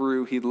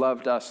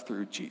us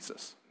through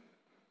Jesus.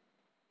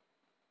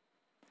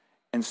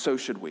 And so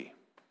should we.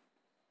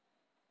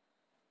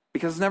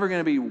 Because it's never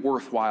going to be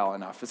worthwhile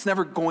enough. It's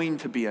never going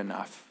to be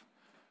enough.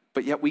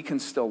 But yet we can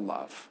still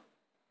love.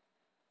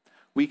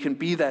 We can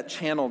be that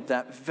channel,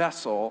 that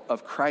vessel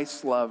of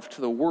Christ's love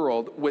to the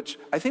world, which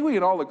I think we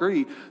can all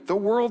agree the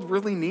world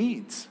really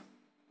needs.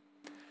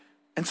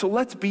 And so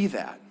let's be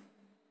that.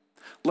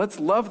 Let's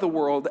love the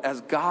world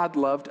as God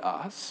loved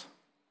us.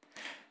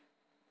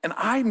 And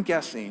I'm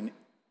guessing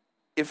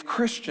if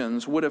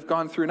Christians would have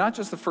gone through not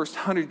just the first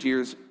 100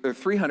 years or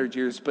 300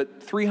 years,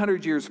 but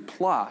 300 years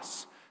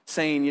plus,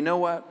 saying, you know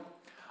what?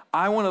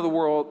 I want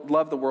to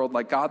love the world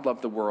like God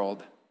loved the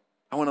world.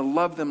 I want to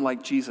love them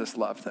like Jesus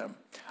loved them.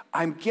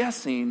 I'm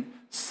guessing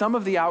some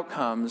of the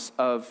outcomes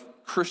of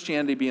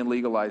Christianity being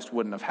legalized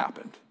wouldn't have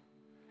happened.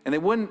 And they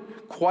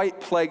wouldn't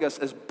quite plague us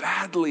as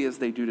badly as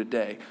they do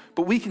today.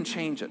 But we can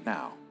change it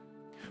now.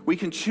 We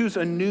can choose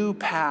a new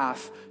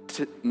path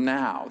to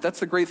now.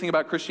 That's the great thing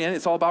about Christianity.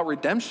 It's all about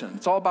redemption.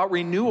 It's all about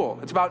renewal.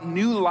 It's about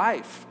new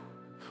life.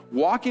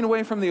 Walking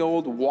away from the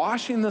old,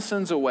 washing the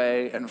sins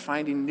away, and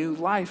finding new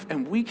life.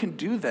 And we can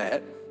do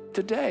that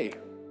today.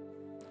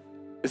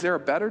 Is there a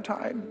better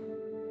time?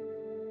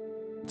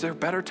 Is there a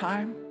better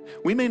time?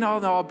 We may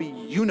not all be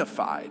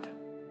unified.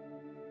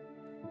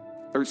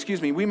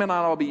 We may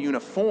not all be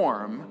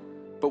uniform,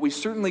 but we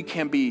certainly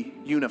can be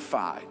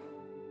unified.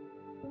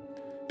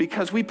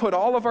 Because we put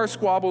all of our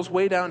squabbles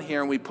way down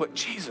here and we put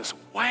Jesus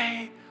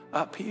way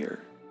up here.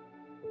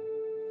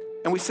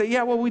 And we say,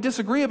 yeah, well, we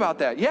disagree about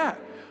that. Yeah,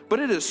 but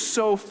it is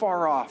so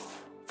far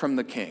off from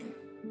the King.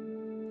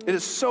 It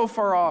is so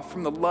far off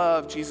from the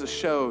love Jesus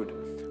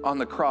showed on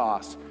the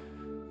cross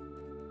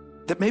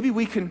that maybe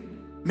we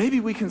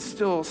can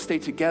still stay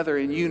together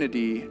in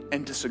unity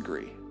and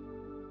disagree.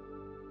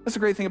 That's the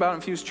great thing about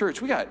Infused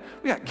Church. We got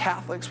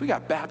Catholics, we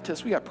got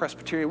Baptists, we got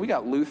Presbyterian, we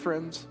got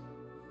Lutherans.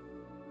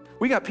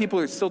 We got people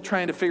who are still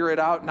trying to figure it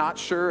out, not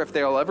sure if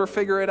they'll ever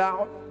figure it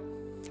out.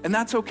 And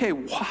that's okay.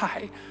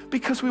 Why?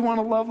 Because we want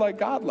to love like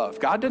God loved.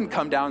 God didn't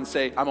come down and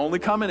say, I'm only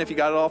coming if you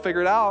got it all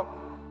figured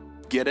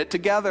out. Get it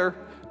together,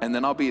 and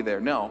then I'll be there.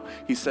 No,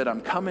 he said,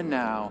 I'm coming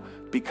now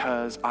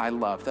because I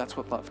love. That's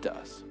what love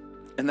does.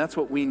 And that's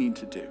what we need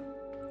to do.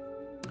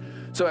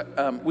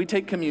 So we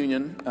take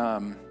communion.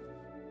 And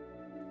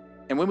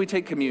when we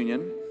take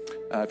communion,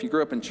 if you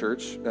grew up in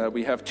church,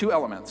 we have two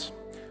elements.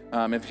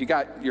 If you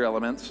got your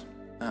elements,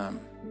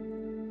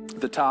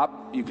 the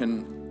top, you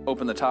can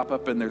open the top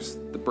up and there's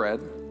the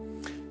bread.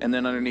 And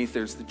then underneath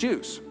there's the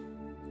juice.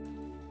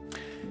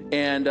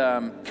 And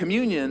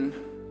communion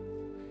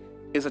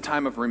is a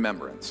time of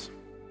remembrance.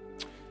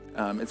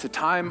 It's a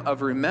time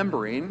of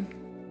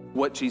remembering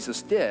what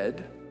Jesus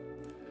did.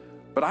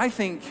 But I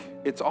think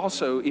it's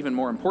also, even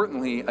more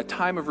importantly, a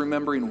time of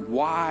remembering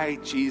why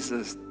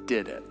Jesus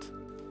did it.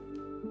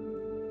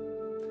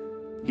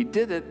 He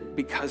did it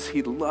because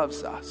he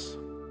loves us.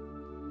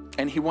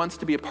 And he wants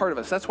to be a part of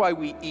us. That's why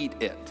we eat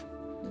it.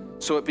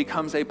 So it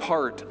becomes a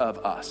part of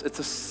us. It's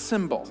a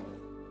symbol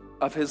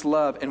of his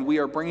love, and we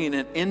are bringing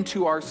it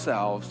into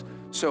ourselves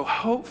so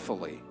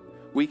hopefully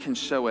we can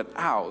show it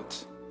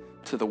out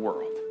to the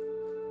world.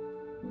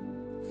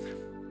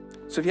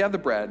 So if you have the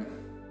bread,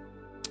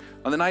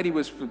 on the night he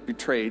was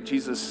betrayed,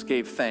 Jesus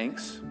gave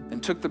thanks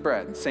and took the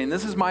bread, saying,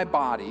 this is my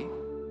body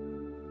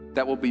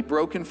that will be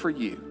broken for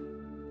you.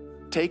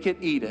 Take it,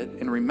 eat it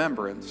in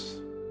remembrance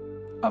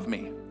of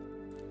me.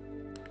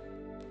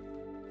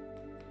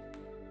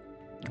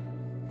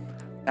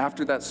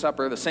 After that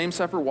supper, the same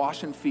supper,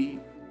 washing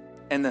feet,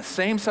 and the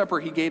same supper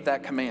he gave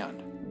that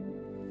command.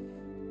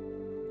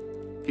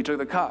 He took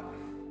the cup.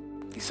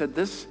 He said,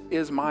 this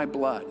is my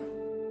blood,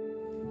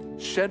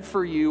 shed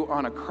for you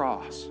on a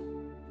cross,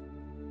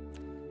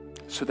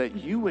 so that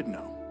you would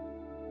know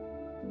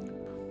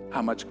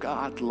how much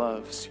God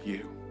loves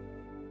you.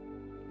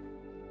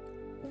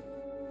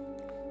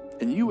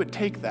 And you would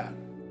take that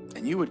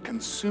and you would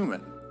consume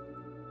it,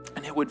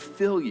 and it would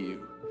fill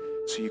you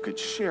so you could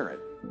share it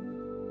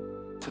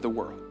to the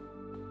world.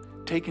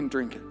 Take and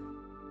drink it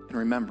in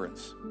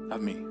remembrance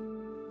of me.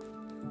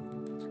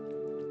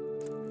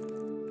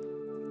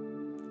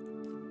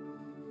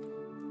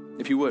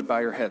 If you would, bow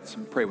your heads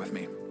and pray with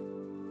me.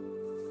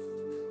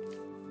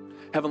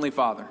 Heavenly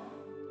Father,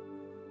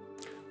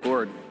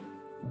 Lord,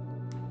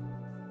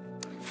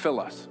 fill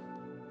us.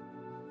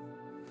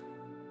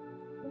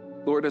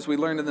 Lord, as we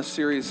learned in this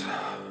series,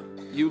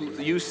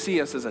 you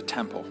see us as a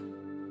temple.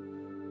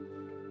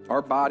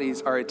 Our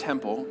bodies are a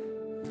temple.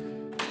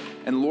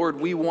 And Lord,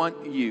 we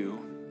want you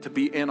to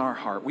be in our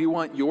heart. We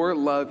want your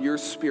love, your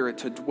spirit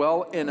to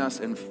dwell in us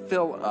and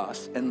fill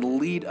us and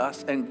lead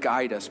us and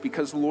guide us.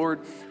 Because Lord,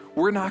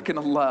 we're not going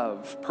to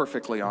love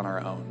perfectly on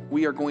our own.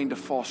 We are going to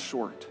fall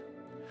short.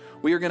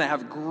 We are going to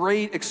have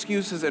great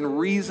excuses and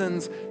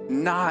reasons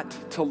not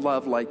to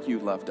love like you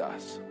loved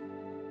us.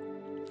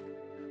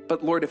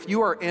 But Lord, if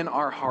you are in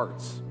our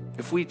hearts,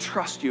 if we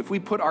trust you, if we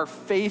put our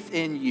faith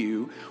in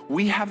you,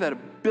 we have that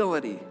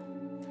ability,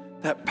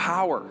 that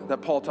power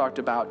that Paul talked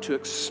about to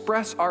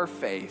express our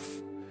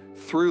faith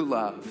through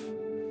love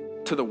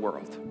to the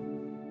world,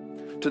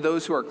 to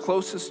those who are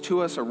closest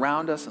to us,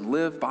 around us, and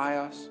live by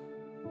us,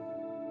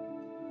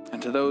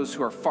 and to those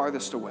who are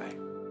farthest away.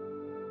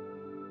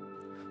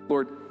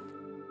 Lord,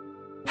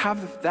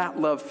 have that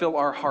love fill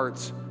our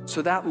hearts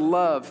so that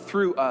love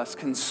through us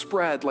can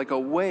spread like a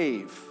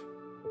wave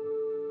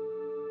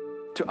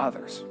to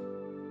others,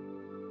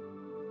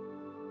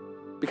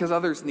 because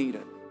others need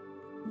it.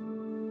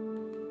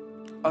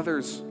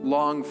 Others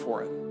long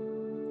for it.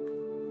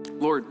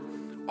 Lord,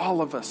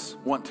 all of us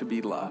want to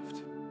be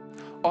loved.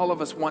 All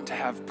of us want to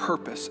have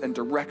purpose and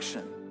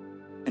direction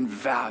and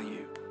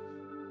value.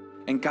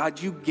 And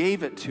God, you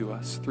gave it to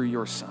us through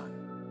your Son.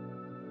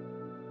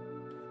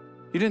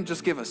 You didn't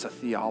just give us a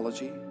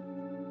theology.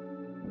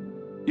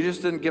 You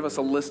just didn't give us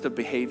a list of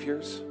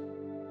behaviors.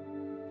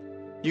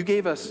 You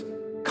gave us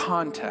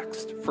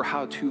context for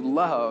how to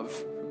love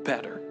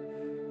better,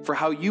 for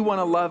how you want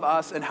to love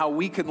us and how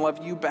we can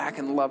love you back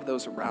and love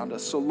those around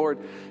us. So Lord,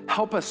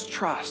 help us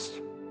trust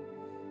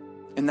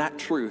in that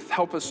truth.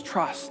 Help us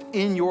trust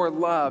in your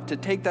love to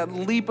take that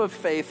leap of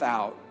faith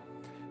out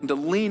and to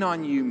lean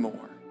on you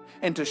more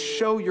and to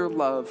show your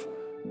love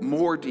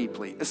more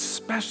deeply,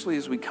 especially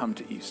as we come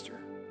to Easter,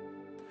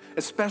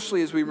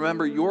 especially as we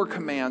remember your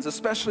commands,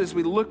 especially as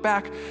we look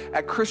back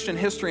at Christian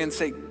history and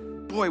say,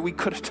 boy, we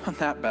could have done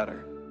that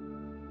better.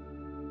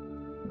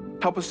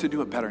 Help us to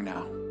do it better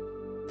now.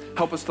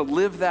 Help us to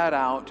live that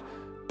out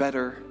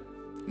better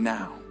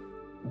now.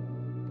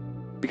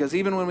 Because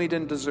even when we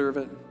didn't deserve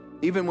it,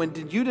 even when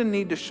you didn't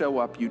need to show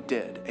up, you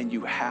did, and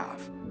you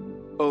have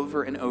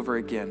over and over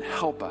again.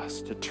 Help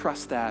us to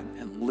trust that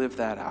and live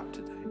that out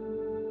today.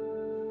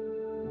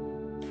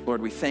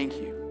 Lord, we thank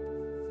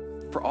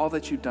you for all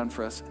that you've done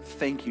for us.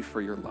 Thank you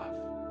for your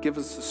love. Give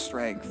us the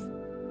strength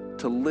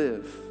to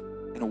live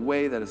in a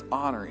way that is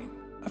honoring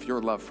of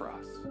your love for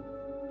us.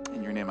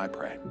 In your name I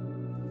pray.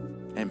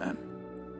 Amen.